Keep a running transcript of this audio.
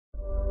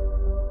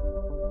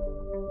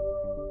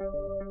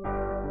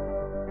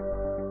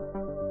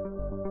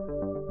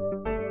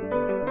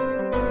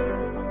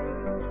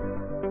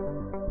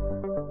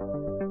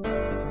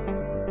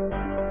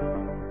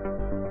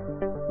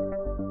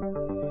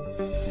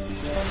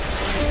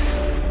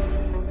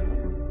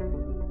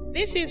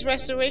This is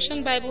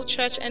Restoration Bible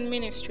Church and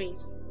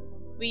Ministries.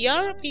 We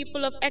are a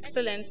people of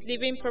excellence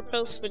living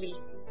purposefully.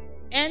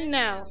 And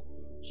now,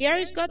 here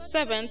is God's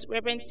servant,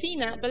 Reverend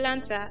Tina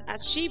Balanta,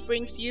 as she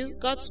brings you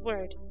God's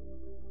Word.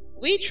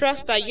 We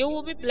trust that you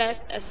will be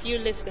blessed as you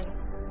listen.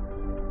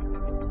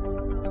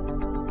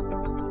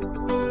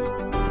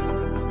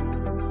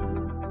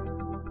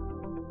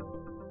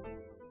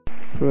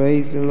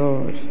 Praise the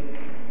Lord.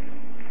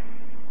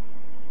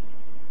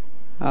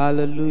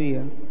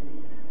 Hallelujah.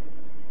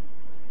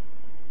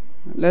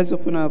 Let's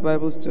open our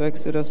Bibles to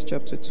Exodus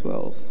chapter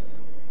 12.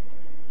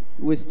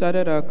 We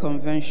started our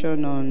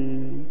convention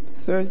on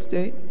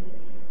Thursday,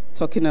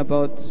 talking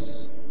about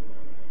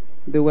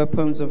the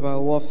weapons of our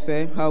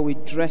warfare, how we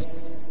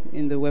dress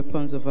in the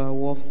weapons of our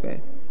warfare.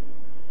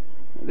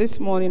 This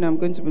morning I'm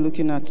going to be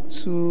looking at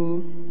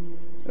two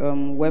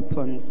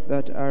weapons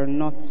that are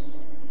not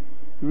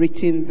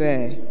written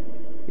there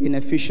in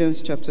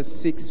Ephesians chapter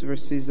 6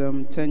 verses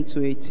 10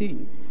 to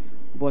 18,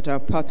 but are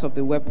part of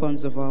the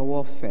weapons of our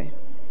warfare.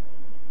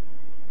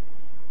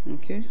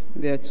 Okay,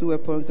 there are two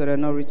weapons that are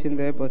not written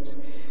there, but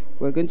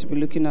we're going to be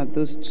looking at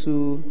those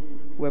two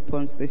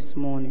weapons this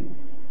morning.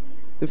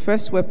 The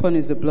first weapon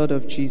is the blood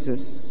of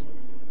Jesus.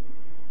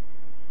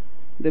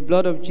 The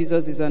blood of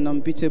Jesus is an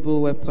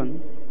unbeatable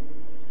weapon.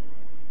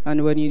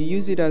 And when you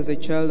use it as a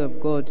child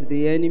of God,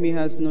 the enemy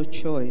has no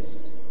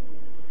choice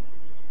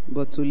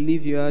but to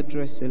leave your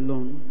address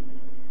alone.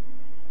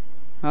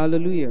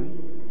 Hallelujah.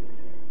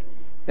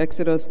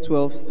 Exodus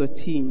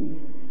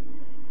 12:13.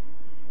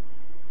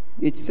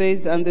 It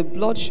says, "And the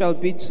blood shall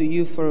be to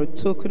you for a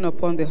token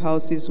upon the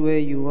houses where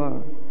you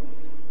are.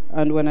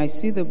 And when I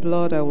see the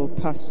blood, I will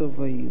pass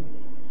over you.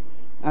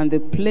 And the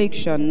plague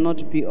shall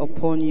not be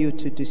upon you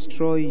to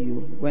destroy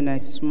you when I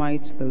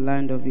smite the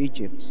land of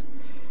Egypt."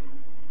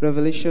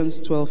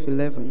 Revelations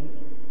 12:11.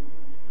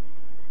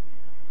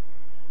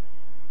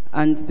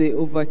 "And they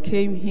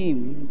overcame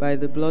him by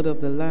the blood of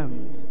the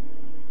Lamb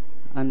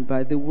and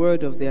by the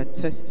word of their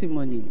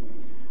testimony,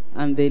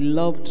 and they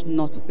loved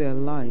not their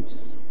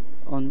lives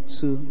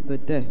unto the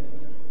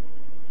death."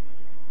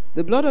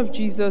 The blood of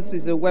Jesus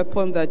is a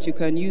weapon that you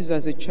can use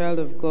as a child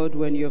of God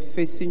when you're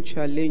facing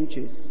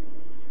challenges.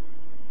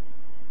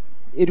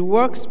 It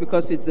works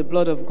because it's the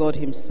blood of God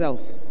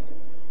himself.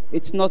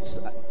 It's not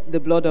the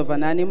blood of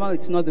an animal.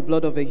 It's not the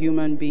blood of a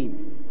human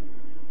being.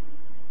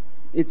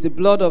 It's the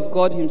blood of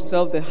God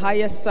himself, the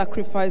highest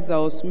sacrifice that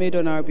was made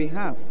on our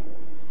behalf.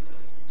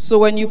 So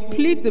when you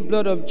plead the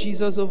blood of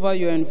Jesus over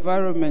your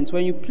environment,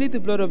 when you plead the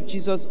blood of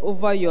Jesus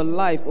over your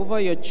life, over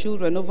your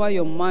children, over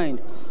your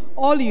mind,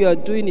 all you are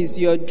doing is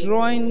you're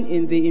drawing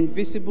in the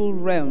invisible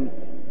realm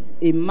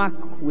a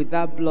mark with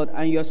that blood,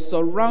 and you're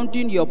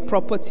surrounding your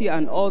property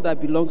and all that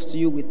belongs to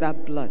you with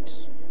that blood.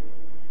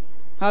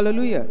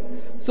 Hallelujah.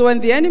 So when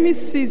the enemy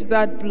sees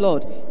that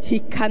blood, he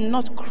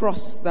cannot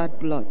cross that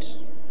blood.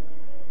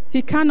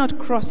 He cannot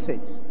cross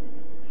it.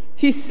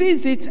 He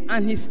sees it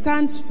and he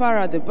stands far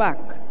at the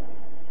back.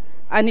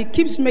 And he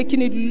keeps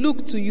making it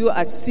look to you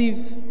as if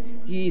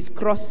he is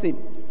crossing.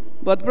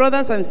 But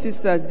brothers and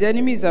sisters, the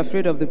enemy is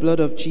afraid of the blood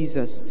of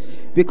Jesus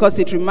because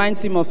it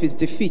reminds him of his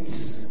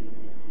defeats.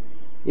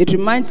 It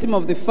reminds him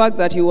of the fact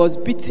that he was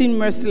beaten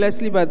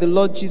mercilessly by the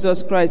Lord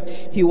Jesus Christ.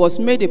 He was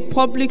made a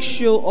public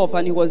show of,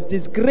 and he was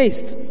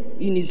disgraced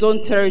in his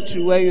own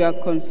territory where you are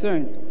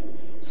concerned.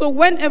 So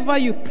whenever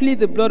you plead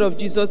the blood of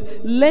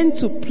Jesus, learn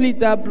to plead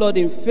that blood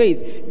in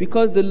faith,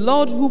 because the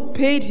Lord who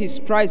paid his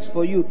price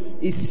for you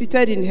is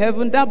seated in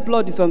heaven. That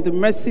blood is on the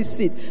mercy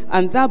seat,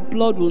 and that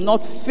blood will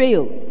not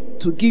fail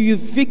to give you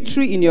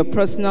victory in your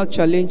personal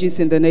challenges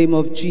in the name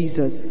of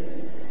Jesus.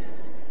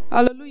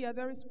 Hallelujah.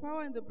 There is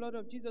power in the blood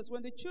of Jesus.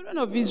 When the children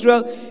of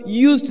Israel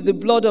used the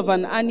blood of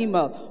an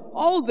animal,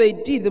 all they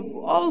did,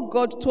 all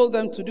God told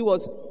them to do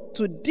was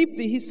to dip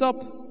the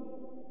hyssop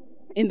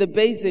in the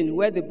basin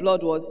where the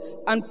blood was,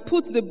 and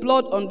put the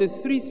blood on the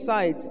three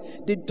sides,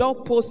 the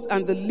doorposts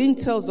and the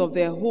lintels of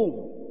their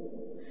home.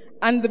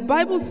 And the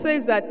Bible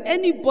says that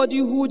anybody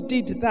who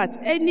did that,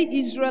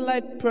 any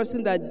Israelite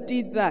person that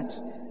did that,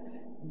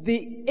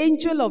 the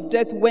angel of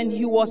death, when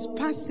he was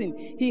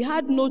passing, he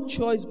had no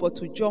choice but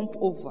to jump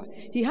over.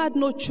 He had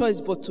no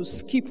choice but to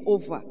skip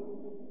over.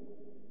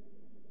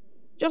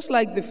 Just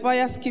like the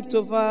fire skipped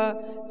over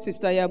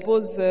Sister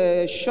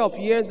Yabo's shop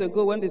years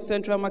ago when the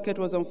Central Market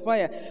was on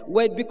fire.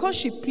 Because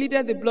she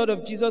pleaded the blood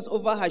of Jesus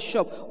over her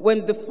shop,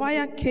 when the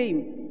fire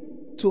came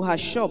to her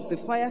shop, the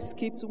fire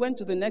skipped, went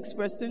to the next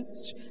person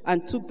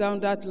and took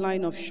down that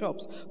line of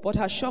shops. But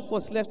her shop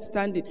was left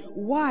standing.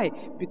 Why?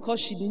 Because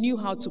she knew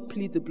how to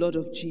plead the blood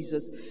of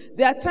Jesus.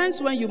 There are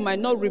times when you might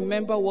not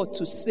remember what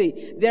to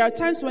say. There are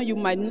times when you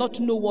might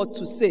not know what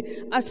to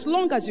say. As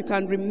long as you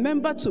can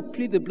remember to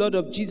plead the blood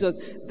of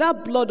Jesus,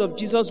 that blood of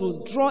Jesus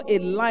will draw a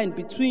line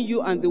between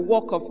you and the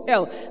work of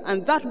hell.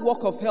 And that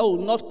work of hell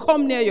will not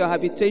come near your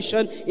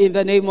habitation in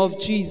the name of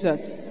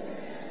Jesus.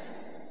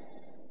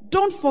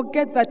 Don't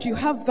forget that you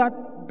have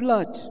that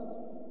blood.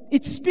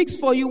 It speaks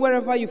for you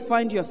wherever you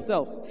find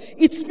yourself.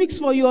 It speaks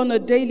for you on a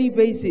daily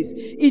basis.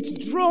 It's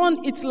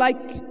drawn, it's like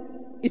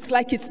It's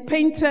like it's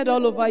painted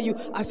all over you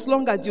as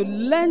long as you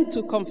learn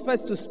to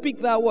confess, to speak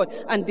that word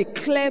and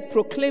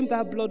proclaim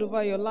that blood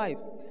over your life.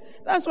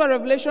 That's why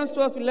Revelation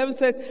 12:11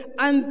 says,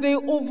 and they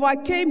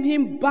overcame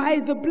him by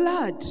the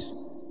blood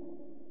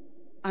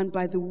and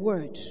by the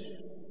word.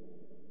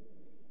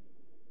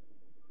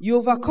 You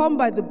overcome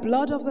by the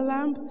blood of the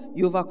Lamb,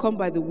 you overcome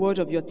by the word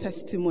of your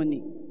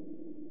testimony.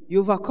 You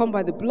overcome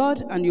by the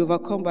blood and you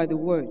overcome by the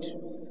word.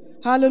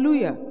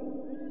 Hallelujah.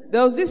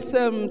 There was this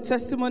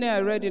testimony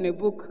I read in a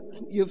book,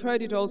 you've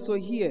heard it also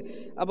here,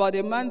 about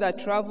a man that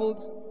traveled,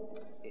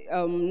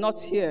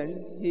 not here,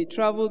 he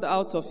traveled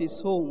out of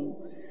his home.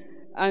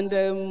 And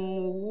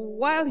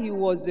while he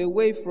was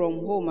away from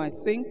home, I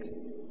think,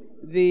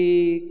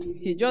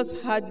 he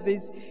just had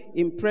this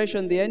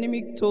impression. The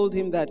enemy told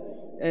him that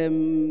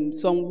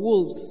some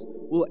wolves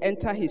will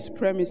enter his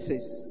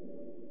premises.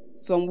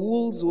 Some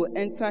wolves will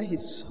enter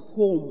his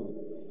home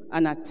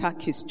and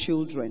attack his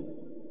children.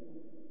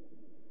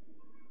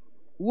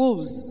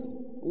 Wolves,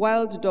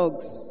 wild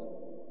dogs,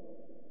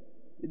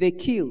 they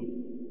kill.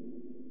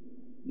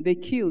 They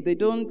kill. They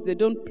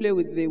don't play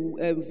with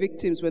the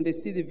victims. When they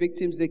see the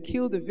victims, they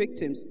kill the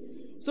victims.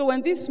 So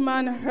when this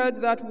man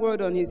heard that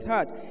word on his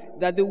heart,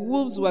 that the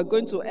wolves were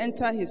going to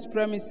enter his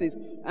premises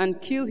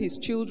and kill his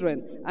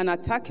children and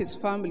attack his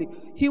family,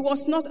 he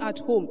was not at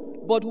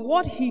home. But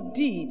what he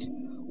did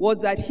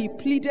was that he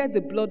pleaded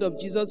the blood of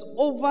Jesus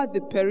over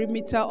the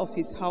perimeter of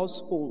his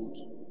household.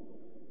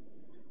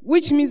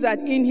 Which means that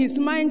in his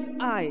mind's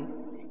eye,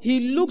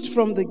 he looked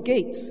from the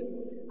gate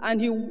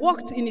and he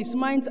walked in his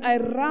mind's eye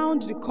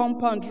round the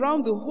compound,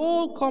 round the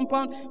whole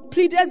compound,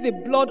 pleaded the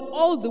blood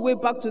all the way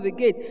back to the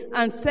gate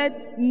and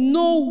said,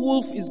 no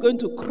wolf is going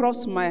to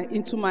cross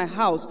into my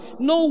house.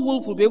 No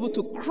wolf will be able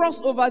to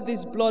cross over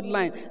this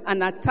bloodline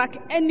and attack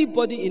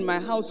anybody in my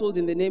household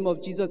in the name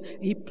of Jesus.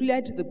 He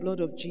pleaded the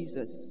blood of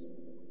Jesus.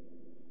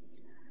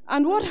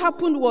 And what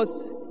happened was,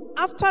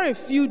 after a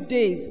few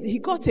days, he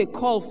got a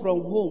call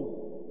from home.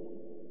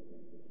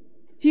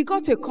 He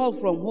got a call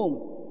from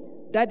home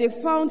that they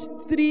found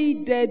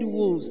 3 dead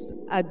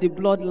wolves at the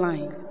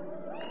bloodline.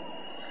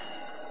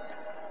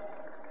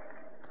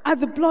 At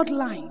the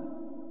bloodline.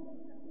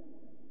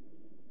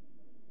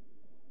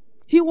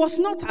 He was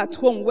not at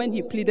home when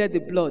he pleaded the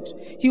blood.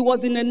 He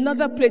was in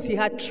another place. He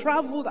had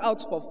traveled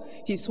out of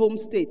his home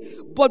state.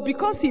 But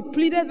because he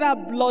pleaded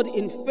that blood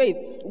in faith,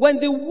 when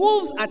the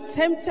wolves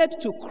attempted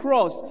to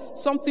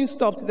cross, something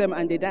stopped them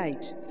and they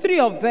died. 3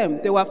 of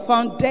them, they were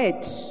found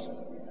dead.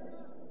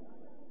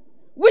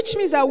 Which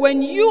means that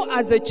when you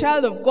as a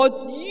child of God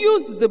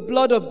use the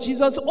blood of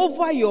Jesus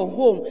over your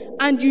home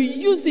and you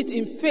use it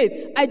in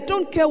faith, I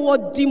don't care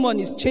what demon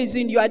is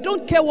chasing you. I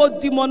don't care what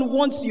demon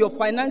wants your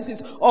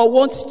finances or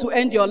wants to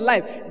end your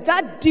life.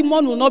 That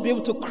demon will not be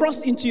able to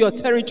cross into your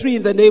territory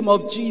in the name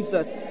of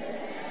Jesus.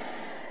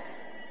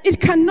 It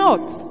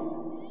cannot.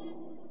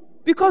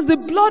 Because the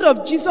blood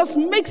of Jesus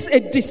makes a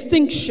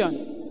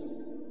distinction.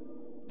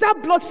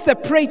 That blood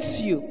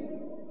separates you.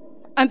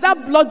 And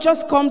that blood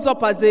just comes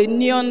up as a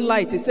neon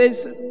light. It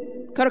says,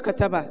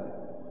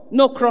 Karakataba,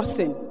 no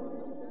crossing.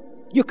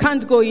 You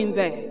can't go in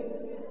there.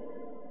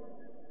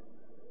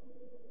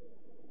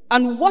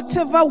 And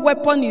whatever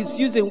weapon is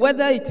using,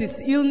 whether it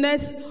is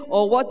illness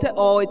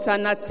or it's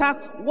an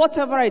attack,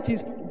 whatever it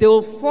is, they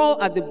will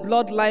fall at the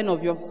bloodline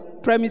of your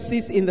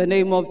premises in the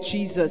name of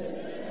Jesus.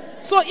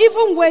 So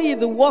even where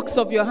the works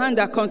of your hand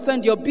are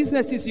concerned, your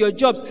businesses, your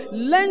jobs,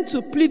 learn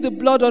to plead the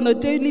blood on a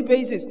daily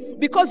basis.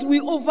 Because we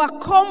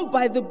overcome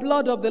by the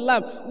blood of the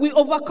Lamb. We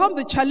overcome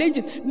the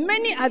challenges.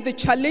 Many are the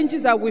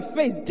challenges that we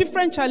face,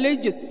 different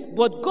challenges.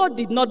 But God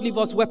did not leave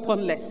us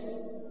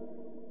weaponless.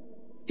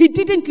 He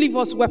didn't leave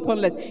us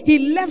weaponless.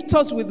 He left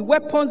us with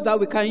weapons that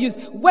we can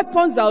use.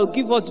 Weapons that will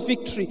give us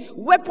victory.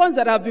 Weapons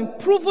that have been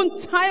proven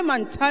time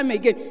and time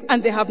again,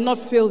 and they have not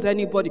failed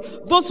anybody.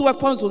 Those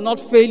weapons will not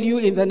fail you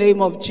in the name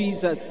of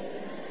Jesus.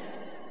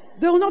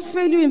 They will not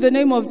fail you in the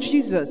name of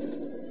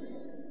Jesus.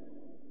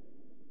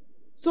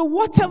 So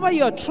whatever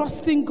you're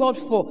trusting God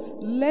for,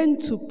 learn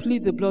to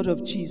plead the blood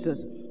of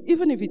Jesus,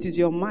 even if it is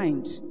your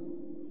mind.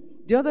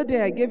 The other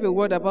day, I gave a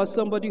word about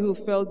somebody who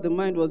felt the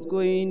mind was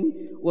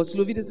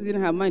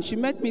visiting her mind. She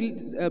met me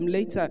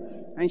later,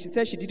 and she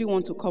said she didn't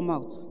want to come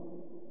out.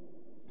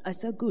 I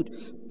said, good.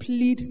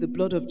 Plead the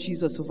blood of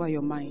Jesus over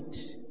your mind.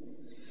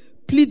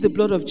 Plead the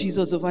blood of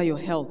Jesus over your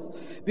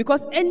health.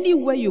 Because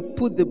anywhere you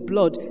put the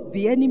blood,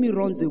 the enemy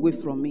runs away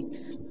from it.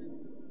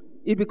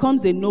 It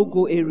becomes a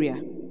no-go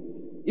area.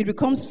 It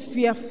becomes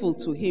fearful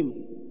to him.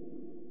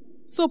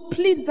 So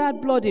plead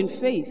that blood in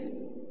faith.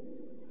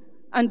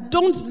 And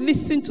don't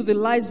listen to the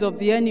lies of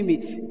the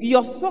enemy.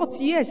 Your thoughts,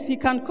 yes, he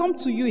can come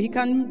to you. He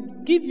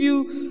can give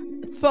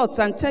you thoughts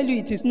and tell you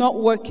it is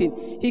not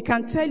working. He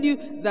can tell you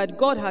that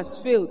God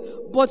has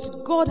failed.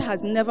 But God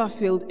has never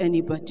failed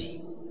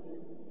anybody.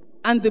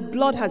 And the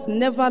blood has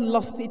never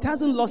it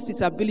hasn't lost its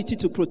ability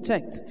to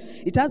protect.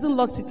 It hasn't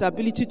lost its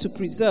ability to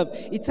preserve.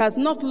 It has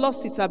not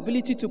lost its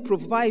ability to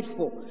provide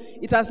for.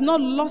 It has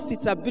not lost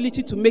its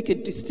ability to make a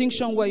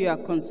distinction where you are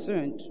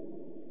concerned.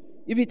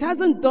 If it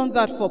hasn't done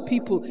that for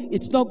people,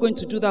 it's not going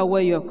to do that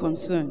where you're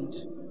concerned.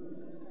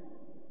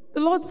 The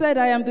Lord said,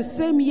 I am the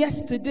same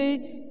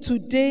yesterday,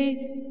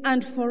 today,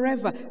 and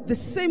forever. The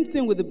same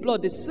thing with the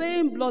blood. The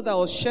same blood that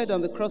was shed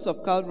on the cross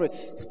of Calvary,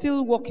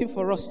 still working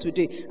for us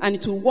today. And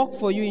it will work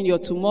for you in your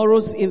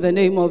tomorrows in the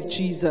name of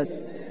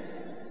Jesus.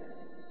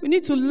 We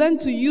need to learn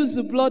to use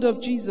the blood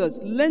of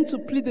Jesus. Learn to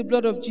plead the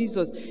blood of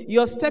Jesus.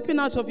 You're stepping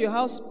out of your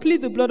house,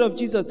 plead the blood of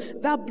Jesus.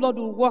 That blood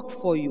will work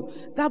for you.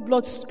 That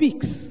blood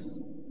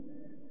speaks.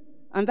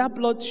 And that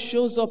blood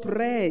shows up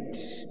red,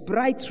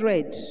 bright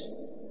red.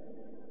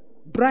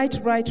 Bright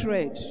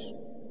red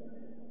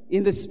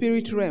in the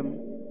spirit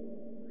realm.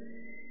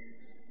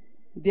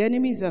 The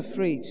enemy is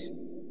afraid.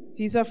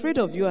 He's afraid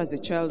of you as a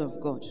child of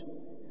God.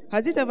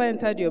 Has it ever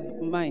entered your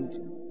mind?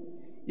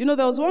 You know,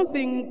 there was one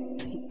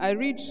thing I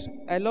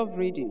love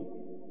reading.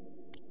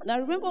 And I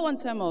remember one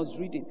time I was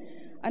reading,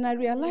 and I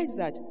realized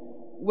that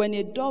when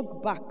a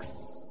dog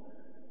barks,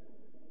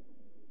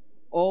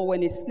 or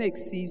when a snake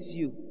sees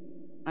you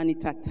and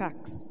it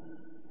attacks,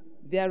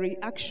 their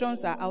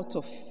reactions are out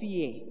of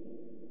fear.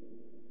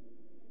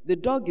 The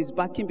dog is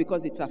barking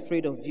because it's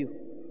afraid of you.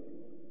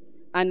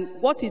 And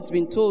what it's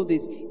been told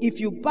is, if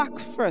you bark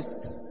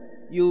first,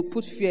 you'll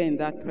put fear in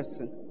that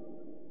person.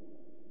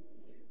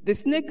 The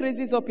snake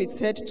raises up its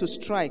head to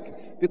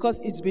strike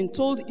because it's been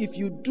told if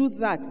you do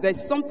that,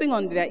 there's something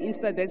on their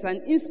inside, there's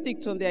an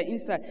instinct on their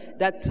inside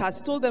that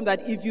has told them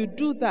that if you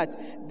do that,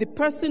 the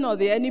person or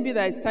the enemy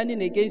that is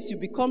standing against you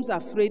becomes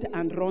afraid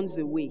and runs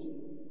away.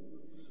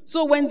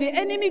 So when the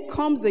enemy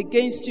comes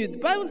against you, the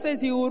Bible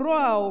says he will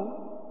roar.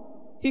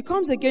 He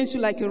comes against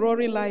you like a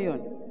roaring lion.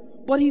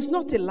 But he's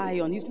not a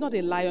lion. He's not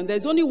a lion.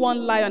 There's only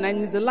one lion, and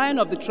he's the lion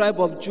of the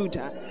tribe of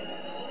Judah.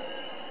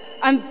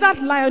 And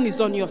that lion is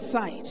on your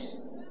side.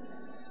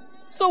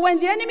 So when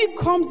the enemy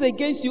comes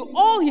against you,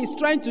 all he's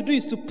trying to do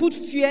is to put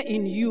fear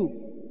in you.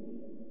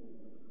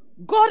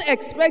 God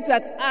expects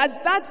that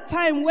at that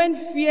time when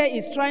fear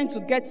is trying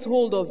to get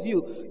hold of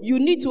you, you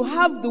need to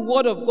have the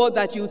word of God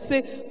that you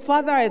say,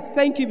 Father, I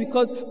thank you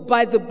because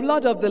by the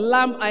blood of the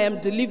Lamb, I am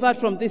delivered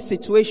from this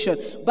situation.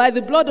 By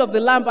the blood of the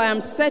Lamb, I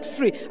am set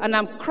free and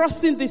I'm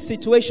crossing this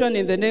situation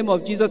in the name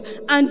of Jesus.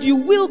 And you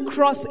will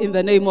cross in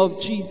the name of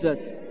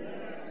Jesus.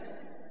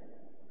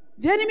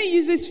 The enemy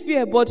uses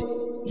fear, but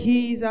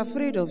he is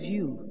afraid of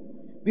you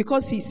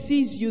because he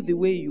sees you the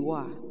way you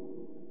are.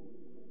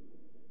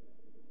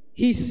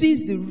 He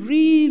sees the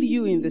real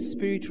you in the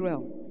spirit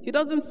realm. He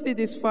doesn't see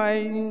these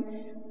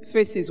fine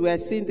faces we are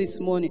seeing this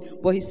morning,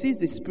 but he sees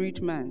the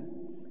spirit man.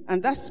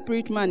 And that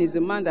spirit man is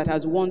the man that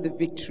has won the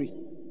victory.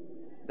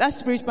 That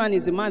spirit man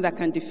is the man that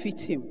can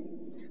defeat him.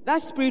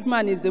 That spirit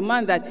man is the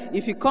man that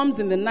if he comes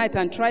in the night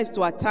and tries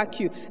to attack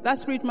you, that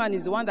spirit man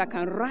is the one that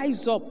can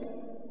rise up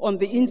on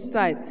the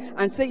inside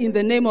and say, in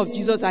the name of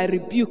Jesus, I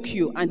rebuke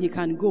you, and he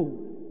can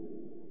go.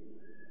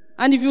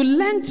 And if you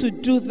learn to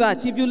do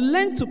that, if you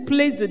learn to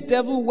place the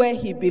devil where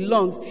he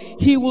belongs,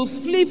 he will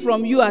flee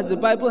from you, as the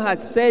Bible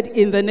has said,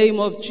 in the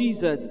name of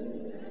Jesus.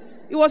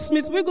 It was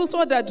Smith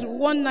Wigglesworth that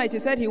one night he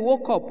said he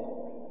woke up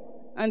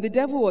and the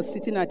devil was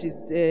sitting at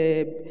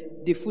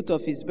the foot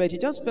of his bed. He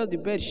just felt the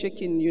bed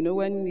shaking,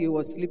 when he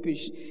was sleeping.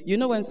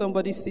 When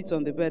somebody sits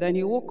on the bed, and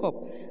he woke up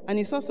and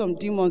he saw some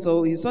demons,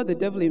 or he saw the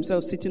devil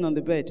himself sitting on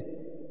the bed.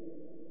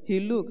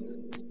 He looked,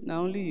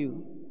 now only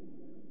you.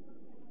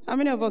 How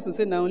many of us will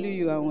say, now only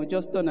you, and we'll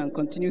just turn and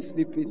continue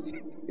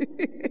sleeping?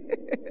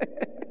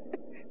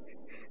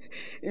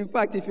 In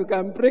fact, if you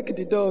can break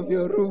the door of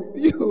your room,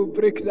 you will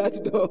break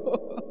that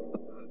door.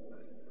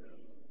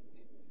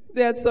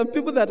 There are some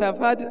people that have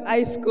had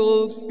ice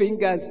cold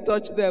fingers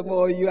touch them,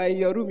 or you are in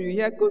your room, you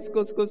hear cos,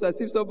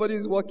 as if somebody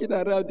is walking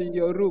around in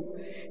your room.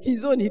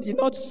 His own, he did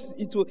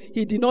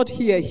not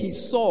hear, he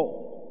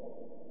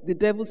saw the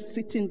devil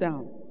sitting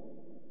down.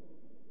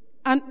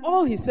 And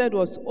all he said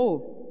was,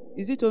 oh,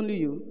 is it only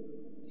you?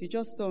 He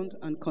just turned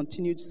and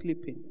continued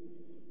sleeping.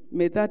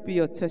 May that be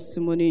your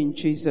testimony in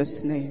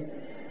Jesus' name.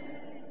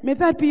 May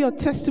that be your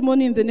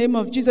testimony in the name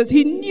of Jesus.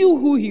 He knew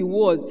who he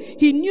was.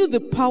 He knew the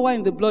power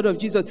in the blood of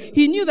Jesus.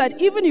 He knew that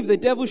even if the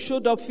devil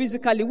showed up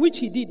physically, which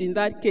he did in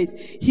that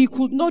case, he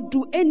could not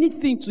do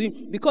anything to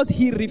him because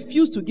he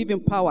refused to give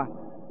him power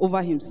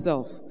over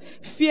himself.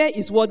 Fear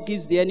is what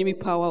gives the enemy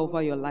power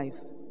over your life.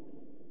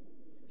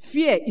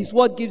 Fear is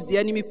what gives the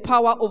enemy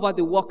power over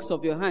the works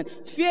of your hand.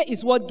 Fear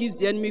is what gives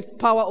the enemy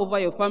power over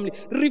your family.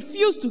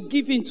 Refuse to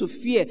give in to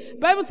fear.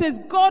 Bible says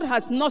God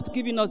has not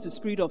given us the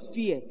spirit of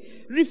fear.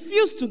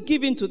 Refuse to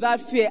give in to that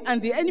fear,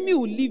 and the enemy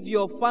will leave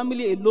your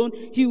family alone.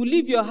 He will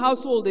leave your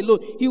household alone.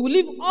 He will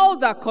leave all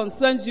that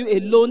concerns you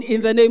alone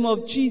in the name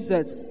of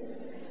Jesus.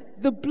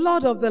 The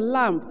blood of the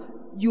Lamb,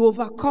 you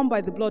overcome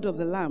by the blood of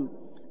the Lamb,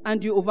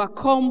 and you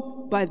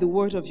overcome by the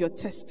word of your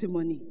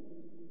testimony.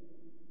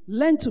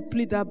 Learn to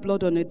plead that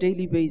blood on a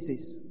daily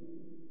basis.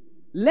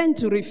 Learn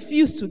to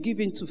refuse to give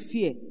in to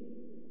fear.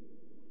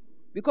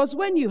 Because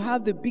when you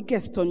have the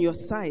biggest on your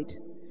side,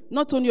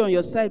 not only on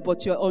your side,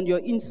 but you're on your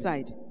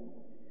inside,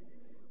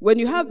 when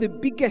you have the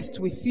biggest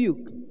with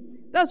you,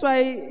 That's why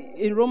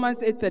in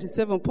Romans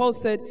 8:37, Paul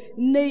said,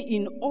 nay,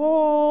 in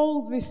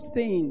all these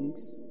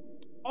things,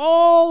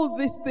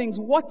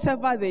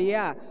 whatever they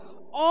are,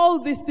 all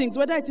these things,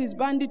 whether it is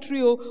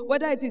banditry, or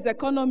whether it is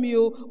economy,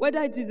 or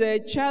whether it is a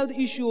child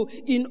issue,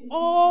 in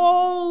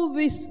all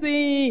these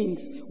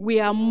things, we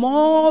are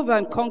more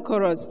than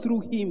conquerors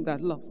through him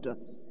that loved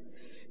us.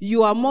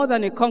 You are more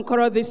than a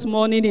conqueror this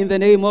morning in the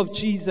name of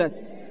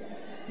Jesus.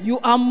 You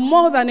are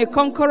more than a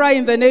conqueror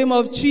in the name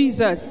of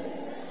Jesus.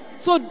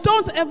 So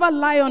don't ever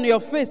lie on your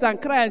face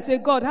and cry and say,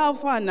 God, how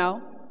far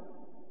now?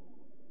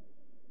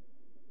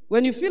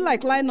 When you feel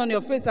like lying on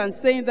your face and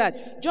saying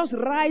that, just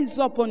rise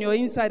up on your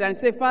inside and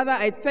say, Father,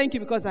 I thank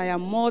you because I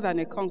am more than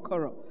a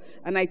conqueror.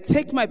 And I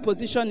take my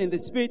position in the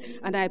Spirit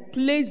and I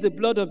place the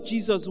blood of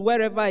Jesus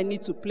wherever I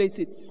need to place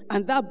it.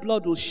 And that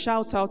blood will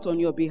shout out on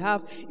your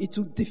behalf. It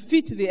will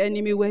defeat the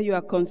enemy where you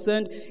are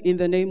concerned in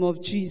the name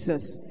of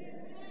Jesus.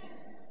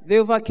 They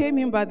overcame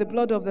him by the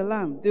blood of the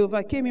Lamb. They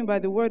overcame him by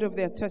the word of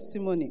their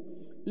testimony.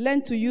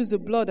 Learn to use the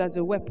blood as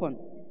a weapon.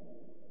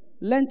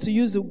 Learn to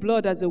use the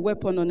blood as a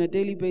weapon on a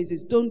daily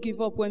basis. Don't give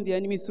up when the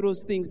enemy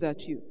throws things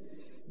at you.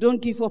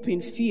 Don't give up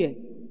in fear.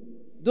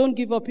 Don't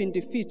give up in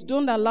defeat.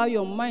 Don't allow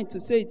your mind to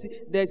say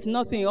there's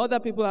nothing. Other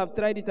people have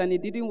tried it and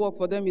it didn't work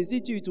for them. Is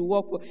it you to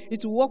work for?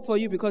 It will work for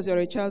you because you're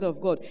a child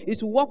of God.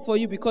 It will work for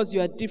you because you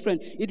are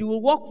different. It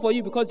will work for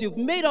you because you've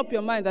made up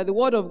your mind that the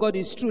word of God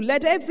is true.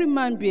 Let every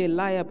man be a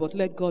liar, but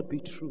let God be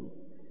true.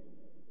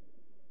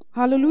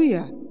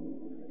 Hallelujah.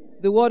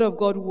 The word of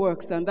God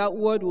works, and that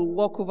word will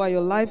walk over your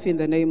life in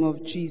the name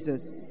of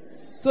Jesus.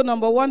 So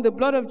number one, the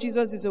blood of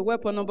Jesus is a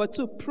weapon. Number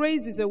two,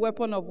 praise is a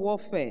weapon of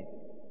warfare.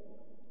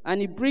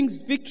 And it brings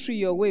victory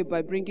your way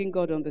by bringing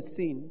God on the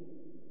scene.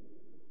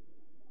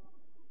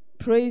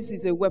 Praise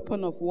is a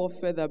weapon of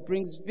warfare that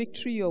brings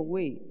victory your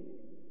way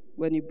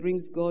when it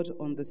brings God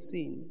on the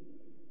scene.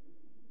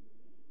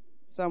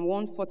 Psalm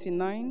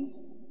 149,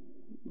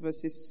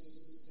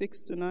 verses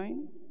 6 to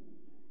 9.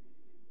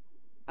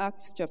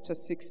 Acts chapter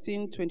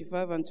 16,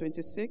 25 and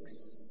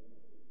 26.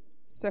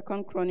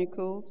 2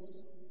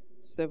 Chronicles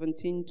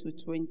 17 to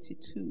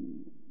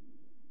 22.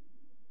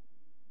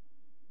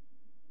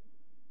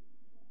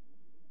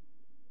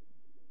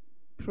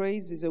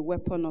 Praise is a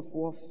weapon of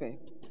warfare.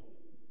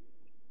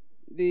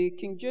 The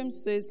King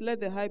James says,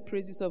 let the high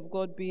praises of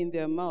God be in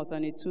their mouth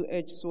and a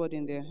two-edged sword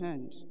in their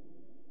hand.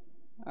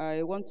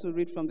 I want to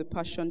read from the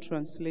Passion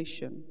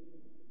Translation.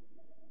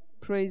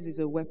 Praise is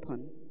a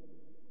weapon.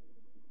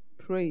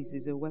 Praise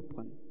is a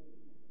weapon.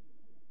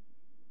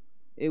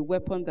 A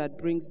weapon that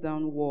brings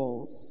down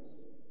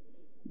walls.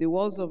 The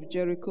walls of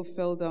Jericho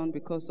fell down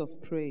because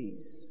of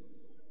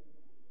praise.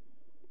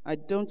 I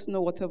don't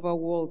know whatever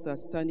walls are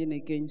standing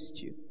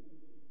against you.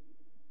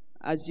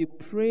 As you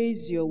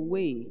praise your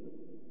way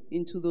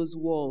into those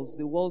walls,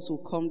 the walls will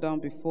come down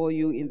before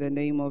you in the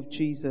name of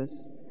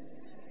Jesus.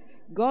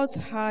 God's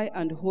high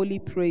and holy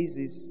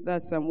praises,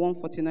 that's Psalm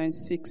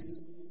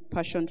 149:6,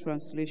 Passion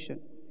Translation.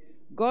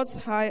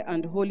 God's high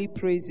and holy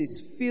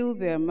praises fill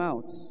their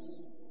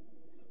mouths,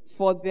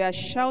 for their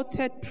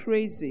shouted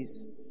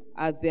praises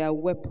are their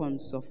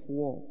weapons of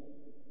war.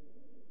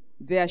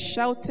 Their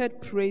shouted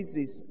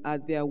praises are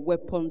their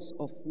weapons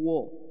of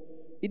war.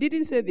 He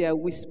didn't say they are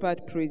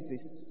whispered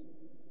praises.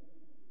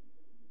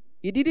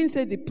 He didn't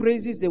say the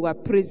praises they were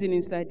praising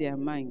inside their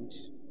mind.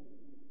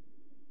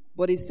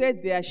 But he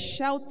said their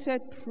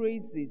shouted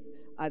praises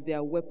are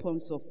their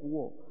weapons of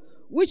war.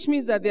 Which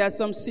means that there are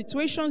some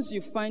situations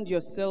you find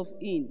yourself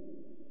in.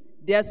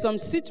 There are some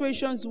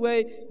situations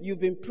where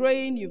you've been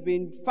praying, you've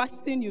been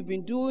fasting, you've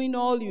been doing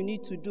all you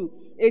need to do.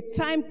 A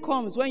time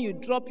comes when you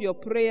drop your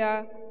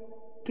prayer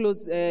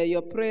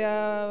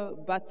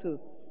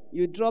battle.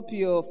 You drop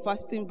your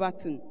fasting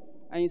button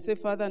and you say,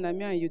 Father, I'm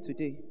here and you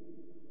today.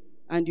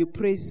 And you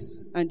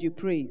praise and you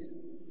praise.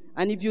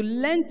 And if you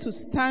learn to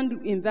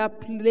stand in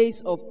that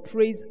place of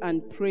praise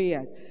and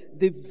prayer,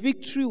 the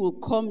victory will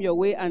come your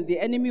way and the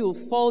enemy will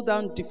fall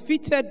down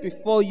defeated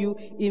before you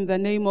in the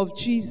name of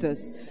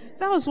Jesus.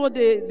 That was what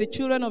the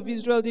children of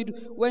Israel did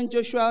when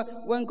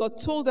God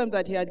told them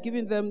that he had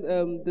given them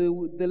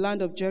the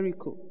land of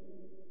Jericho.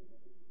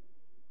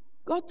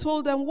 God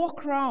told them,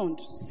 walk around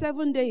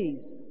 7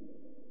 days.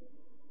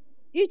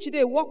 Each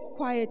day, walk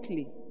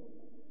quietly.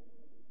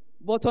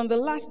 But on the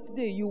last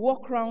day, you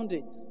walk around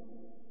it.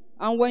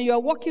 And when you are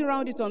walking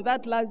around it on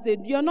that last day,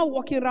 you are not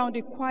walking around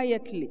it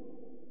quietly.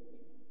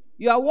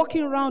 You are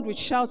walking around with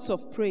shouts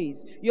of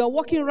praise. You are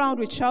walking around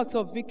with shouts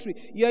of victory.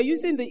 You are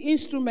using the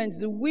instruments,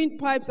 the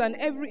windpipes and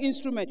every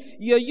instrument.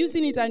 You are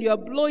using it and you are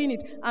blowing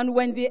it. And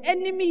when the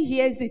enemy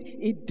hears it,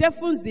 it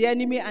deafens the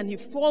enemy and he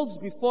falls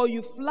before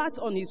you flat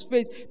on his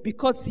face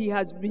because he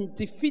has been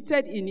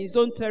defeated in his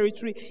own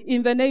territory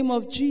in the name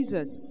of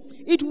Jesus.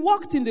 It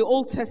worked in the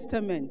Old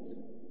Testament.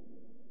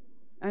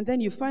 And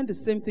then you find the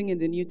same thing in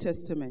the New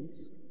Testament.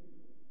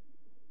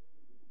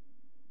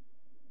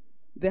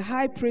 The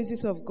high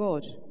praises of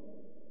God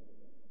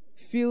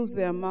fills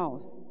their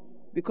mouth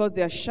because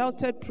their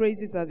shouted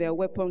praises are their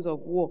weapons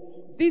of war.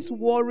 These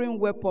warring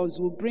weapons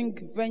will bring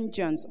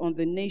vengeance on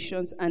the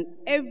nations and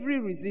every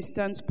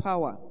resistance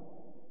power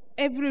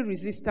Every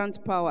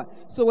resistant power.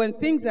 So when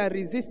things are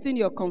resisting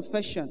your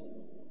confession,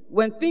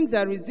 when things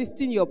are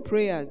resisting your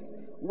prayers,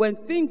 when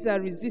things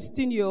are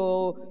resisting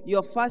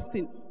your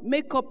fasting,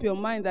 make up your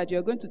mind that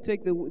you're going to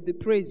take the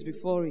praise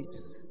before it.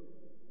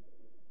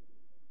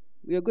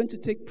 We are going to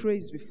take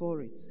praise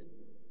before it.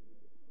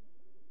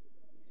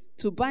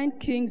 To bind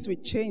kings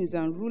with chains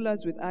and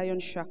rulers with iron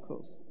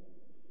shackles.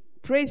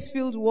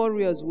 Praise-filled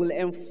warriors will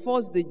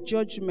enforce the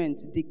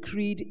judgment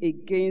decreed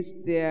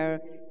against their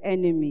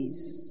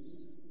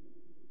enemies.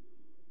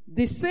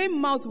 The same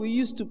mouth we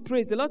use to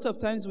praise, a lot of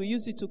times we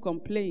use it to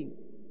complain.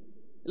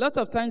 A lot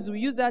of times we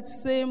use that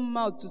same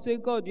mouth to say,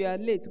 God, you are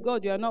late.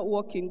 God, you are not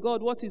working.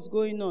 God, what is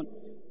going on?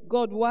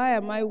 God, why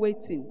am I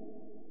waiting?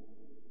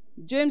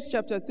 James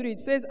chapter 3, it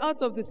says,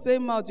 out of the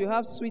same mouth you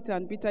have sweet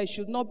and bitter. It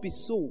should not be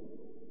so.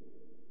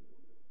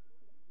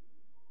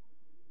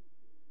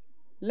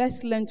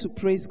 Let's learn to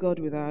praise God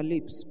with our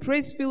lips.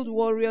 Praise-filled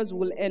warriors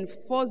will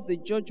enforce the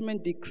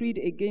judgment decreed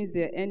against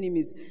their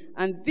enemies.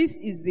 And this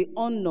is the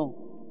honor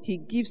he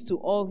gives to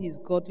all his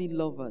godly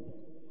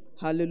lovers.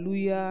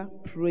 Hallelujah.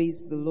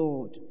 Praise the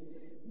Lord.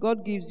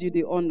 God gives you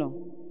the honor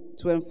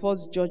to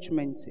enforce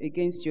judgment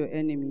against your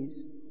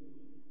enemies.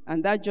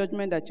 And that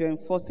judgment that you're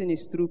enforcing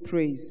is through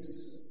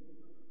praise.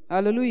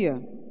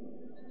 Hallelujah.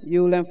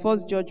 You will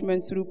enforce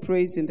judgment through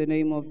praise in the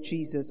name of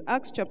Jesus.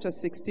 Acts chapter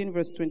 16,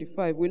 verse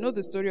 25. We know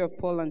the story of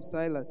Paul and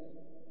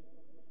Silas.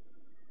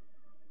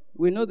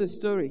 We know the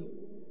story.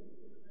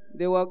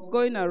 They were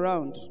going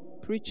around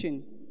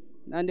preaching,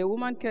 and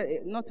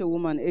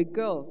a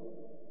girl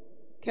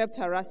kept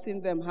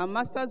harassing them. Her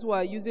masters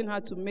were using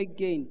her to make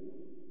gain.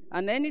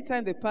 And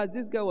anytime they passed,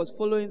 this girl was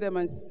following them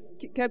and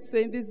kept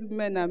saying, these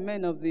men are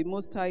men of the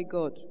Most High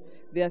God.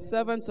 They are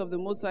servants of the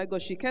Most High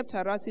God. She kept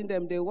harassing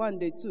them day 1,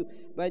 day 2.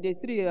 By day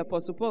 3,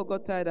 Apostle Paul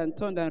got tired and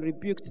turned and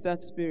rebuked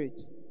that spirit.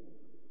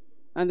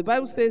 And the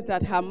Bible says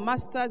that her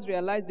masters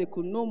realized they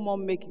could no more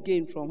make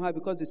gain from her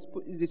because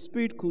the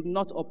spirit could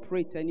not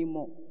operate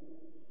anymore.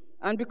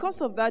 And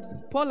because of that,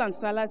 Paul and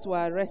Silas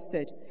were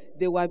arrested.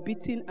 They were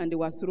beaten and they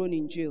were thrown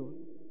in jail.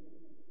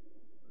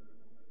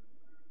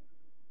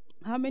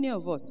 How many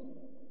of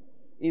us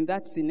in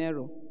that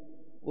scenario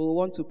will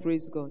want to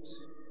praise God?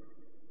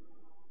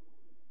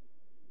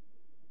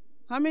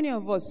 How many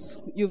of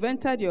us, you've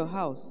entered your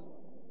house,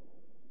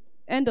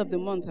 end of the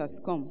month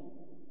has come,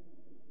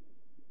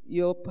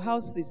 your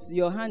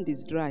hand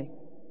is dry,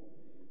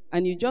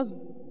 and you just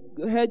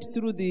head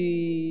through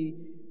the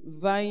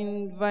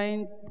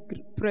vine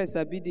press,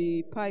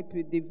 the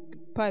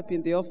pipe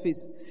in the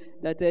office,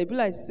 that people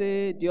like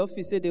say, the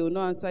office say they will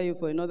not answer you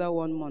for another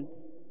 1 month.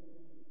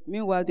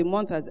 Meanwhile, the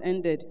month has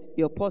ended,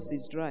 your purse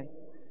is dry.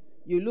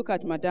 You look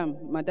at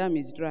madam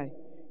is dry.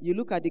 You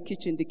look at the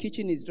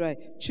kitchen is dry.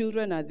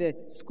 Children are there,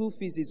 school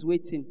fees is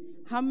waiting.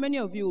 How many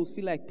of you will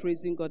feel like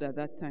praising God at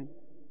that time?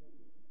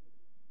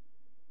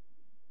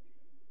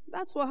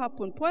 That's what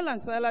happened. Paul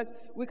and Silas,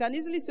 we can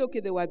easily say, okay,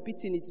 they were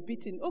beaten, it's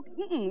beaten. Okay,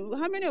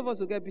 how many of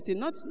us will get beaten?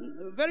 Not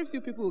very few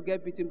people will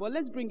get beaten, but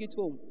let's bring it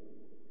home.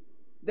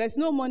 There's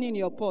no money in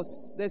your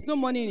purse. There's no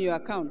money in your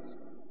account.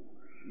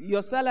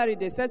 Your salary,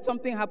 they said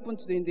something happened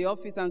in the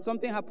office and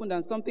something happened,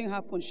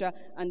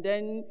 and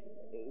then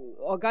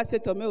Oga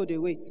said to me, they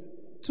wait.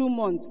 2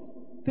 months,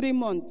 3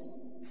 months,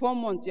 4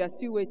 months, you are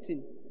still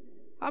waiting.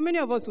 How many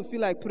of us will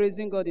feel like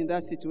praising God in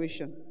that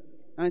situation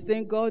and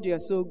saying, God, you are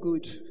so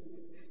good.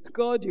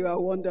 God, you are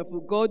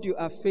wonderful. God, you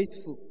are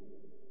faithful.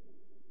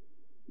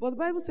 But the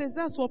Bible says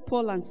that's what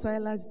Paul and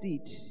Silas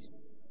did.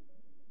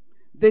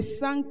 They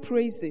sang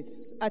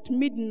praises at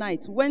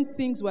midnight when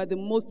things were the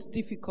most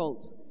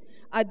difficult.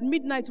 At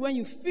midnight when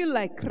you feel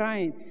like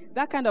crying,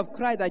 that kind of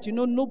cry that you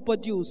know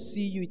nobody will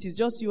see you, it is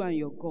just you and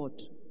your God.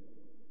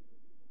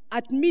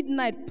 At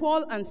midnight,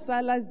 Paul and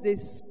Silas, they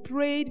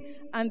prayed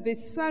and they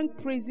sang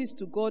praises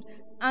to God,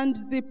 and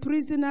the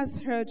prisoners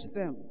heard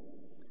them.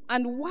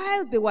 And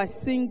while they were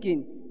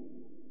singing,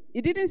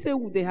 it didn't say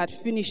they had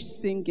finished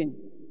singing,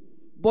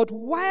 but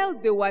while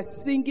they were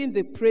singing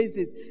the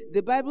praises,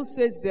 the Bible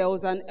says there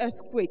was an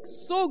earthquake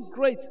so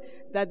great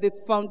that the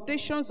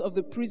foundations of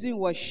the prison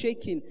were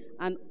shaking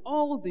and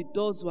all the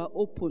doors were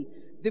open.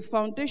 The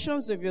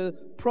foundations of your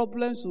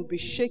problems will be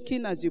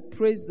shaken as you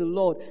praise the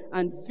Lord,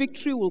 and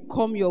victory will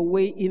come your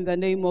way in the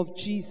name of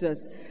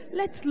Jesus.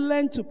 Let's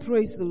learn to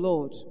praise the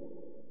Lord.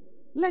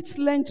 Let's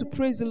learn to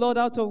praise the Lord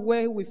out of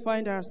where we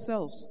find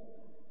ourselves.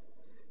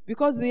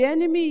 Because the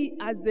enemy,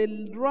 as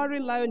a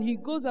roaring lion, he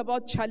goes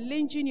about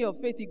challenging your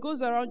faith. He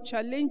goes around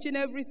challenging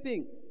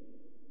everything.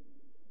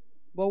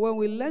 But when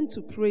we learn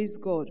to praise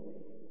God,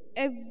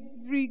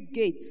 every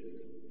gate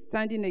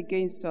standing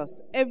against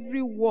us,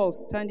 every wall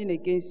standing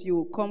against you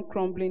will come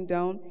crumbling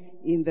down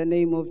in the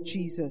name of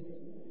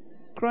Jesus.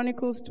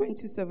 Chronicles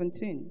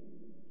 20:17.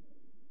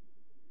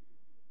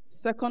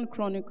 2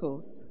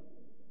 Chronicles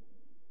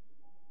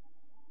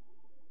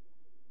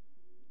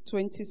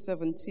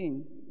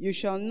 20:17. You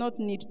shall not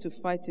need to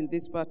fight in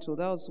this battle.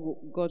 That was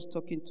God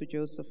talking to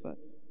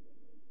Jehoshaphat.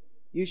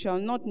 You shall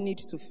not need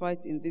to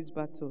fight in this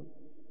battle.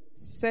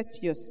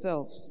 Set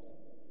yourselves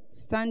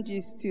Stand ye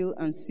still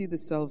and see the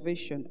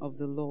salvation of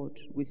the Lord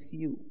with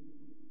you.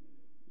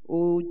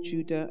 O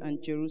Judah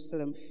and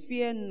Jerusalem,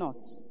 fear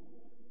not,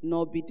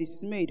 nor be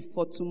dismayed,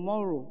 for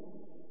tomorrow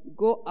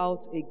go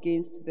out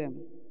against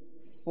them,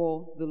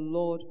 for the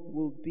Lord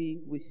will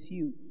be with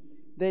you.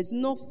 There's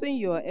nothing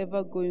you are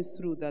ever going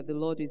through that the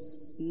Lord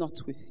is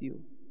not with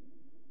you.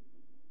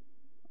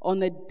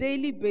 On a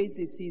daily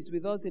basis, He is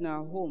with us in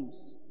our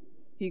homes.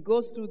 He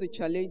goes through the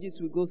challenges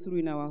we go through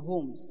in our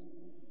homes.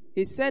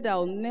 He said,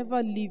 I'll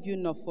never leave you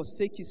nor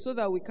forsake you, so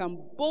that we can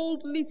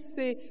boldly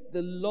say,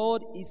 the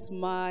Lord is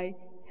my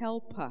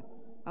helper.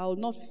 I will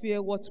not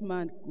fear what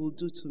man will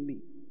do to me.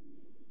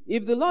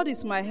 If the Lord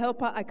is my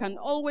helper, I can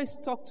always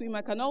talk to Him.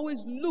 I can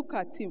always look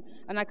at Him.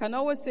 And I can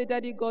always say,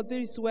 Daddy God,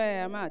 this is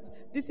where I am at.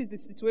 This is the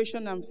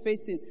situation I'm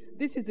facing.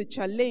 This is the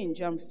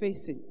challenge I'm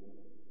facing.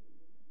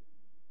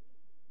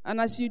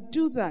 And as you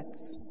do that,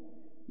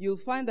 you'll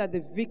find that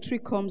the victory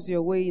comes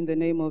your way in the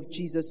name of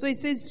Jesus. So He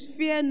says,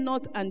 fear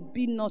not and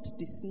be not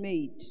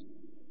dismayed.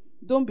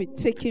 Don't be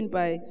taken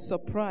by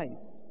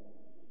surprise,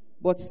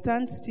 but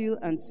stand still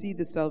and see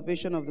the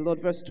salvation of the Lord.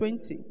 Verse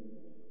 20.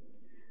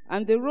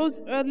 And they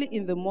rose early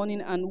in the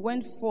morning and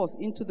went forth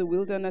into the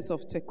wilderness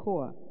of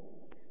Tekoa.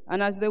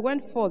 And as they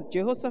went forth,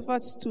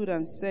 Jehoshaphat stood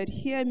and said,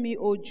 Hear me,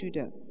 O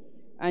Judah,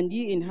 and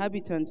ye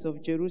inhabitants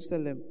of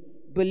Jerusalem.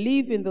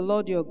 Believe in the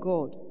Lord your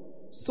God,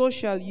 so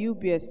shall you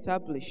be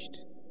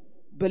established.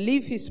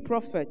 Believe his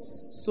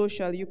prophets, so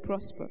shall you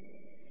prosper.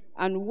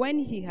 And when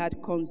he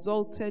had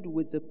consulted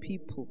with the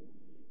people,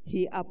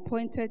 he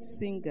appointed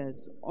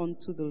singers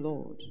unto the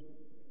Lord.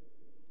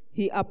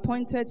 He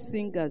appointed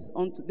singers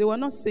unto, they were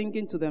not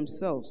singing to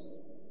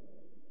themselves.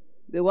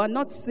 They were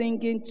not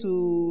singing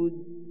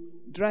to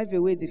drive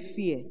away the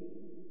fear.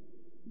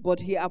 But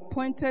he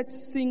appointed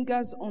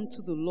singers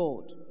unto the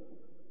Lord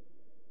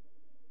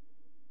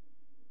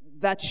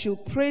that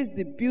should praise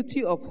the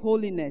beauty of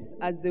holiness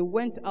as they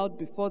went out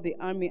before the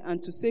army,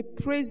 and to say,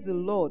 Praise the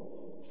Lord,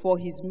 for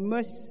his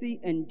mercy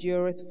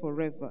endureth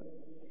forever.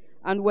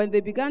 And when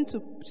they began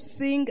to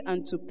sing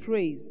and to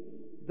praise,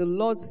 the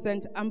Lord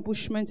sent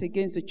ambushment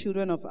against the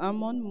children of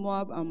Ammon,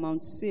 Moab, and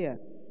Mount Seir,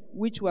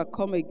 which were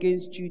come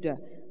against Judah,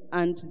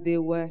 and they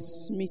were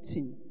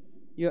smitten.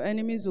 Your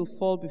enemies will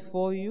fall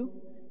before you.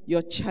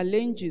 Your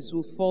challenges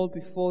will fall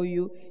before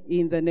you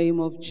in the name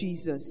of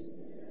Jesus.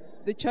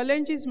 The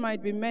challenges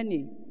might be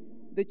many.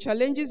 The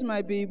challenges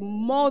might be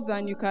more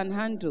than you can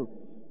handle.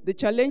 The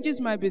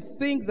challenges might be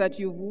things that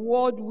you've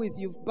warred with,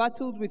 you've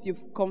battled with,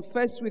 you've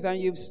confessed with, and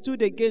you've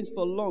stood against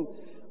for long.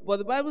 But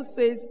the Bible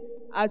says,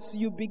 as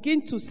you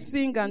begin to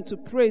sing and to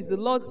praise, the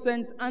Lord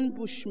sends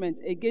ambushment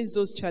against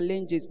those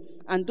challenges,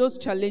 and those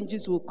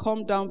challenges will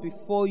come down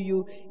before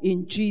you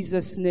in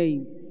Jesus'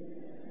 name.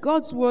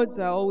 God's words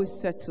are always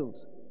settled.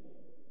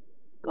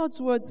 God's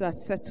words are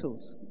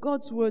settled.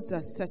 God's words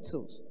are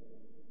settled.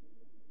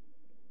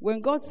 When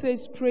God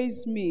says,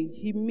 praise me,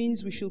 he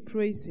means we should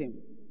praise him.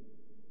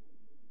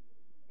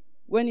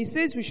 When he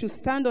says we should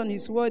stand on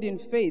his word in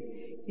faith,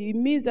 he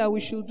means that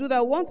we should do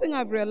that. One thing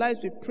I've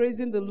realized with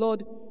praising the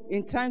Lord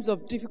in times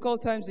of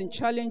difficult times, in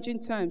challenging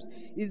times,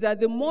 is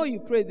that the more you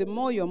pray, the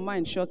more your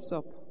mind shuts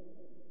up.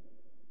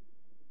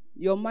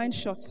 Your mind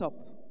shuts up.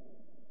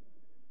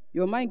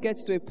 Your mind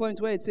gets to a point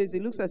where it says,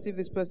 it looks as if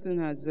this person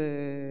has,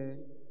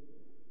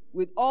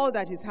 with all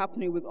that is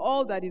happening, with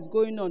all that is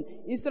going on,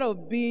 instead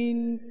of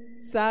being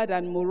sad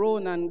and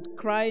morose and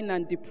crying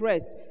and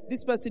depressed,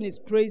 this person is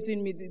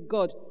praising me,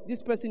 God.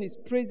 This person is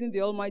praising the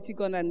Almighty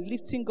God and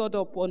lifting God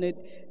up on a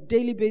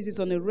daily basis,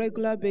 on a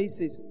regular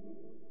basis.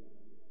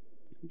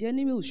 The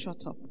enemy will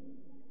shut up.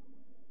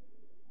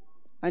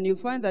 And you'll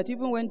find that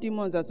even when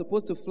demons are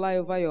supposed to fly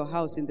over your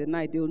house in the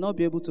night, they will not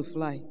be able to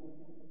fly.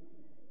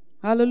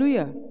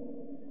 Hallelujah.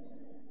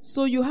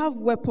 So you have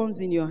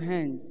weapons in your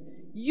hands.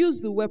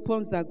 Use the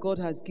weapons that God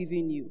has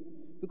given you,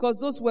 because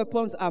those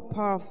weapons are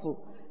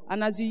powerful.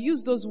 And as you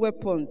use those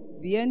weapons,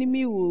 the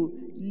enemy will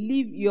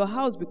leave your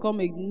house, become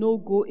a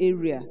no-go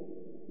area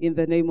in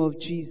the name of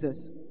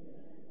Jesus.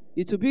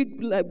 It will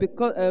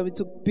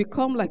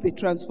become like the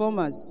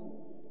Transformers,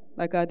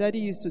 like our daddy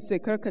used to say,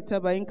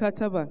 Karkataba in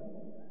Kataba.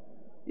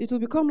 It will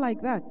become like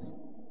that.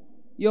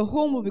 Your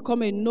home will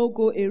become a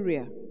no-go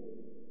area.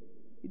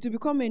 It will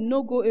become a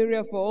no-go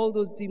area for all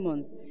those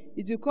demons.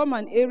 It will become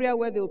an area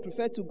where they will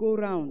prefer to go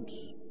round.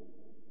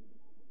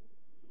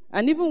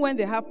 And even when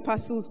they have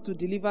parcels to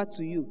deliver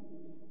to you,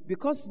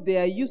 because they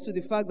are used to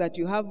the fact that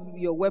you have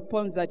your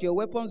weapons, that your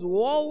weapons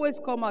will always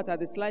come out at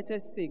the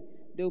slightest thing,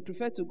 they will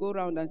prefer to go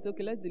around and say,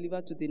 okay, let's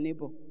deliver to the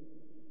neighbor.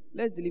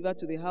 Let's deliver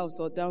to the house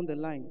or down the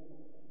line.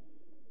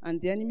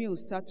 And the enemy will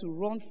start to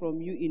run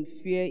from you in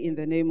fear in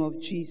the name of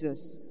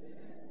Jesus.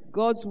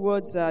 God's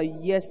words are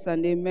yes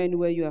and amen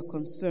where you are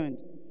concerned.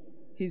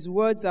 His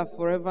words are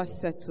forever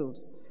settled.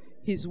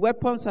 His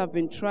weapons have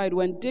been tried.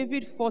 When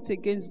David fought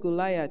against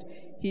Goliath,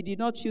 he did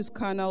not use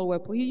carnal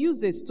weapons. He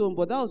used a stone,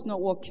 but that was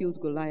not what killed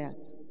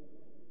Goliath.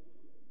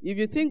 If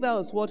you think that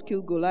was what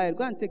killed Goliath,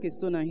 go and take a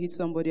stone and hit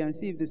somebody and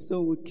see if the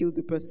stone will kill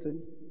the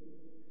person.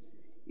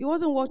 It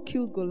wasn't what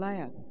killed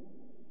Goliath.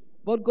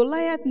 But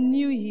Goliath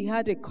knew he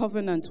had a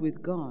covenant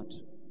with God.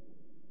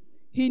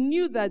 He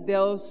knew that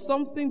there was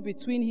something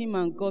between him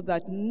and God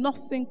that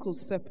nothing could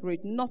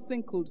separate,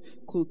 nothing could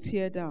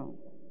tear down.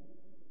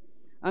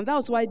 And that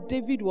was why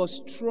David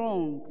was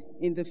strong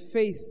in the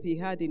faith he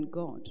had in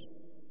God.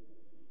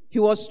 He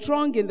was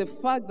strong in the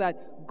fact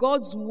that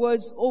God's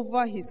words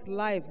over his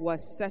life were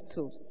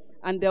settled.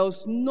 And there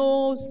was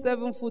no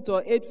 7-foot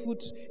or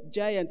 8-foot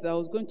giant that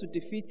was going to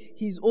defeat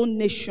his own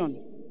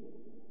nation.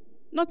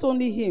 Not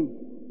only him.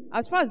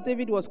 As far as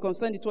David was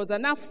concerned, it was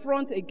an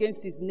affront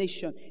against his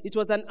nation. It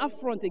was an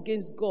affront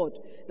against God.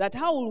 That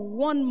how will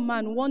one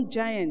man, one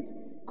giant,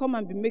 come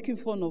and be making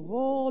fun of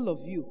all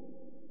of you?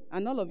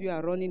 And all of you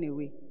are running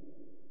away.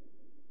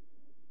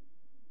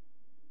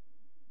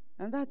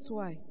 And that's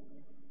why.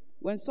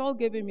 When Saul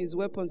gave him his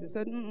weapons, he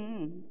said,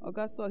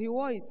 Oga Saul, he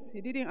wore it.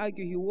 He didn't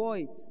argue, he wore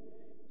it.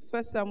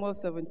 1 Samuel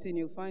 17,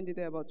 you'll find it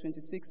there about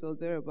 26 or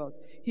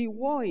thereabouts. He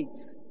wore it,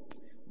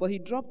 but he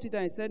dropped it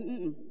and he said,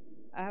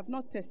 I have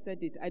not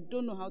tested it. I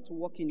don't know how to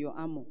walk in your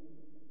armor.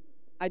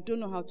 I don't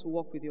know how to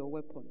walk with your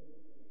weapon.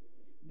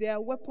 There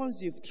are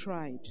weapons you've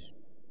tried.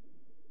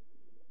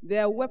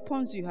 There are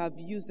weapons you have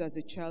used as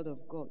a child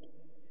of God.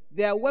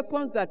 There are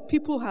weapons that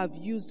people have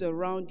used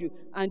around you,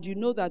 and you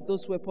know that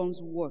those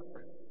weapons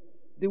work.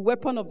 The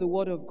weapon of the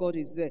word of God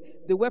is there.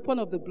 The weapon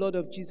of the blood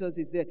of Jesus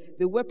is there.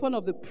 The weapon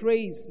of the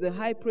praise, the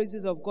high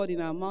praises of God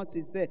in our mouths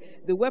is there.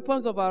 The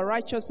weapons of our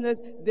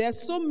righteousness. There are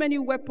so many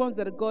weapons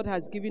that God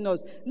has given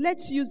us.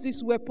 Let's use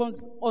these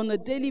weapons on a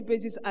daily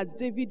basis as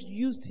David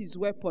used his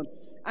weapon.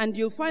 And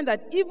you'll find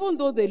that even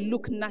though they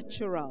look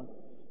natural,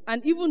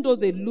 and even though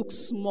they look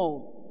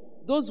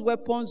small, those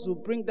weapons will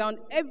bring down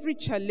every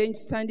challenge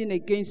standing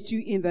against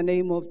you in the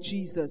name of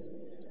Jesus.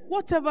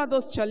 Whatever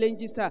those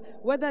challenges are,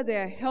 whether they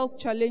are health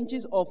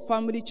challenges or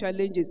family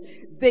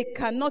challenges, they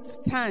cannot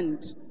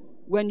stand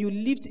when you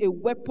lift a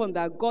weapon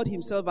that God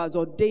himself has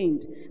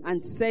ordained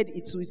and said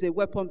it is a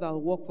weapon that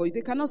will work for you.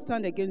 They cannot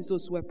stand against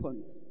those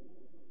weapons.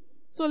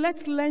 So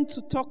let's learn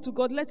to talk to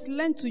God. Let's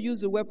learn to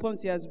use the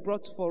weapons he has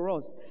brought for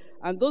us.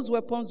 And those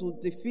weapons will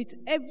defeat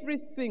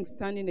everything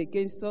standing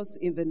against us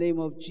in the name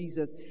of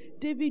Jesus.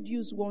 David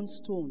used one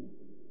stone,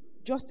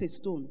 just a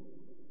stone.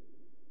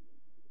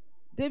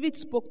 David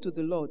spoke to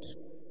the Lord.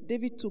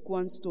 David took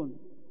one stone.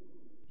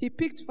 He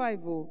picked 5,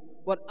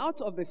 but out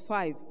of the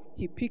 5,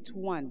 he picked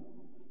 1.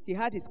 He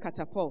had his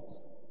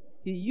catapult.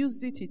 He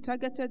used it. He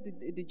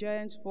targeted the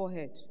giant's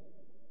forehead.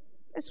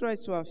 Let's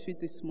rise to our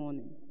feet this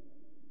morning.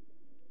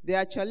 There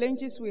are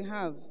challenges we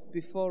have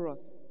before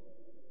us.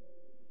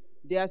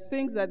 There are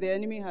things that the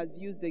enemy has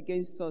used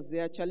against us.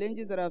 There are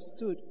challenges that have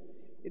stood.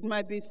 It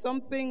might be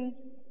something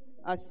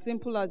as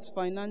simple as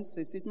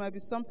finances. It might be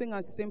something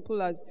as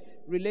simple as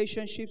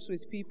relationships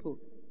with people.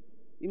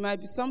 It might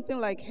be something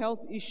like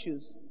health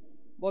issues.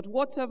 But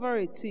whatever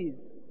it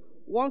is,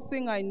 one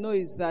thing I know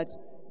is that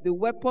the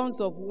weapons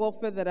of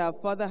warfare that our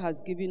Father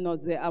has given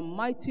us, they are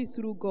mighty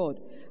through God,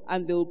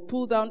 and they'll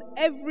pull down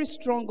every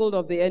stronghold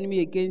of the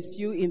enemy against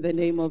you in the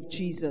name of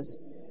Jesus.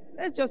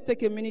 Let's just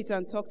take a minute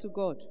and talk to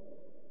God.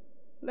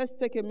 Let's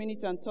take a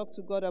minute and talk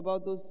to God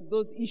about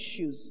those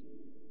issues.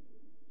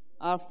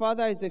 Our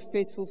Father is a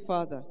faithful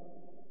Father.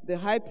 The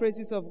high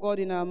praises of God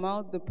in our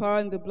mouth, the power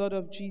and the blood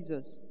of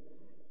Jesus,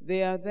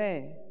 they are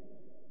there.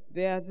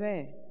 They are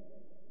there.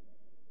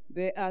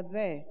 They are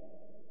there.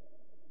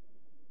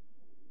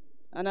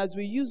 And as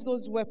we use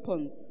those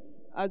weapons,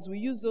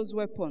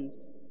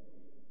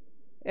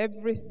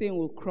 everything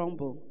will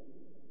crumble.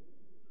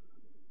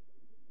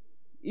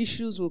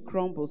 Issues will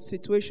crumble.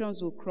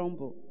 Situations will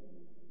crumble.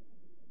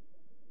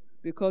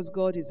 Because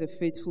God is a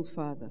faithful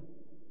Father.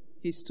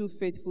 He's too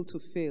faithful to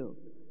fail.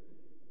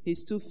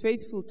 He's too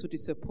faithful to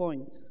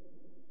disappoint.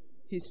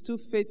 He's too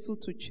faithful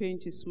to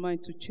change his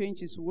mind, to change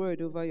his word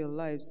over your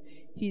lives.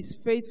 He's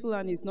faithful,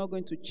 and he's not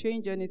going to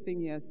change anything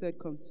he has said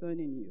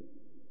concerning you.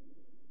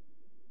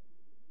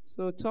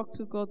 So talk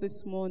to God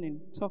this morning.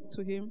 Talk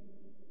to him.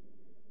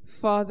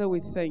 Father, we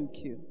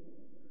thank you.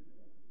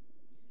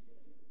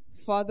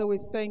 Father, we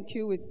thank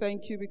you. We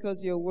thank you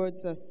because your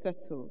words are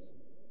settled.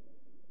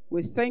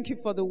 We thank you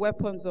for the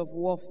weapons of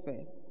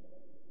warfare.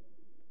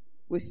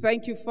 We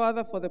thank you,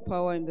 Father, for the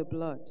power in the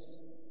blood.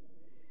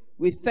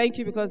 We thank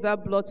you because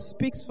that blood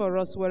speaks for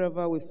us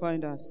wherever we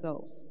find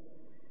ourselves.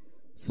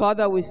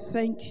 Father, we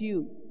thank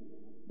you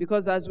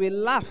because as we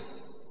laugh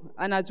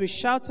and as we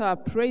shout our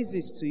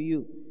praises to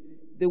you,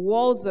 the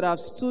walls that have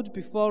stood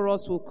before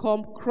us will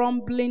come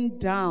crumbling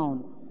down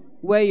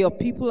where your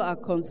people are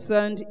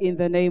concerned in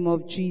the name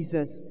of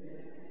Jesus.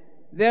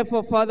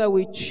 Therefore, Father,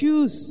 we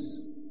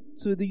choose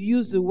to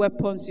use the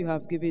weapons you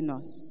have given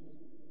us.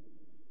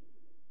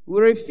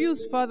 We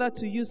refuse, Father,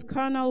 to use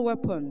carnal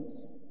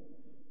weapons,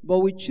 but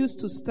we choose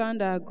to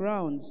stand our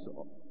grounds,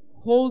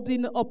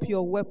 holding up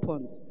your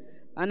weapons.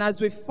 And as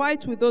we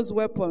fight with those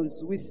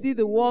weapons, we see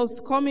the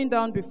walls coming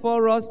down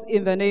before us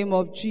in the name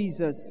of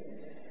Jesus.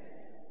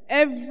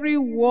 every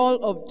wall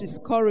of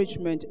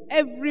discouragement,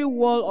 every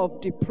wall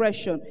of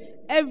depression,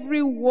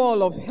 every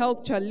wall of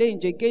health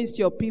challenge against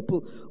your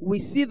people, we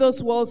see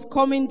those walls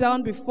coming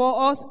down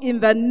before us in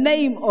the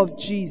name of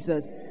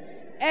Jesus.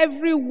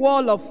 Every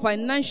wall of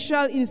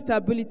financial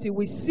instability,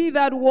 we see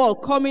that wall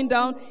coming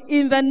down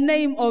in the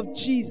name of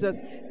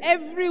Jesus.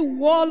 Every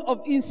wall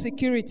of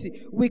insecurity,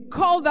 we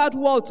call that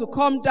wall to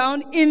come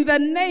down in the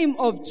name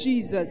of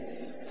Jesus.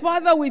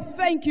 Father, we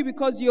thank you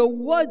because your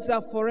words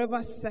are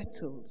forever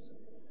settled.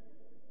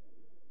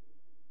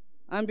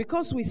 And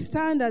because we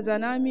stand as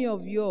an army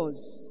of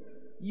yours,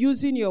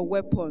 using your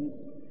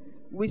weapons,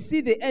 we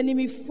see the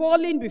enemy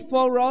falling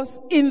before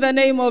us in the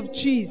name of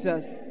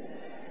Jesus.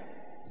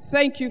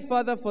 Thank you,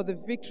 Father, for the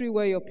victory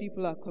where your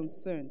people are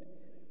concerned.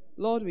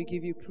 Lord, we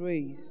give you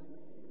praise.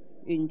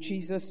 In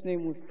Jesus'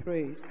 name we've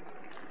prayed.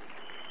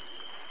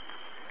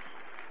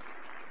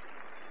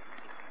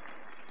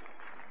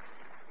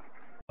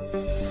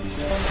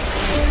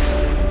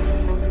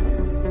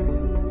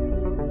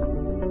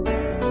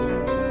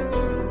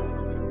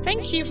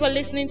 Thank you for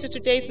listening to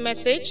today's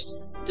message.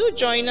 Do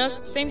join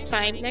us same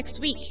time next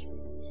week.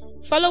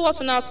 Follow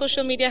us on our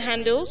social media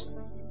handles,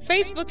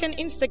 Facebook and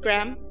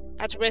Instagram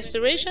at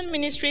Restoration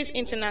Ministries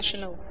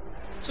International,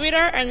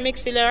 Twitter and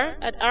Mixlr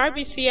at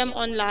RBCM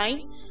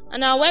Online,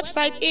 and our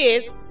website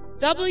is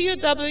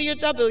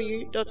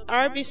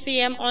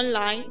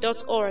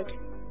www.rbcmonline.org.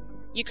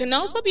 You can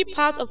also be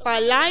part of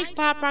our live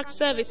Power Pack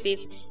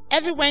services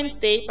every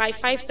Wednesday by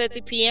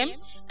 5:30 p.m.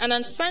 and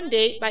on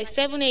Sunday by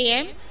 7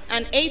 a.m.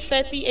 and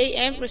 8:30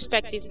 a.m.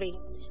 respectively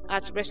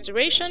at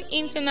Restoration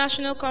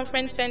International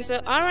Conference Center,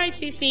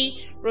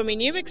 RICC, Romy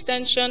New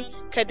Extension,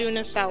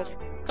 Kaduna South.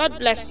 God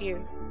bless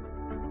you.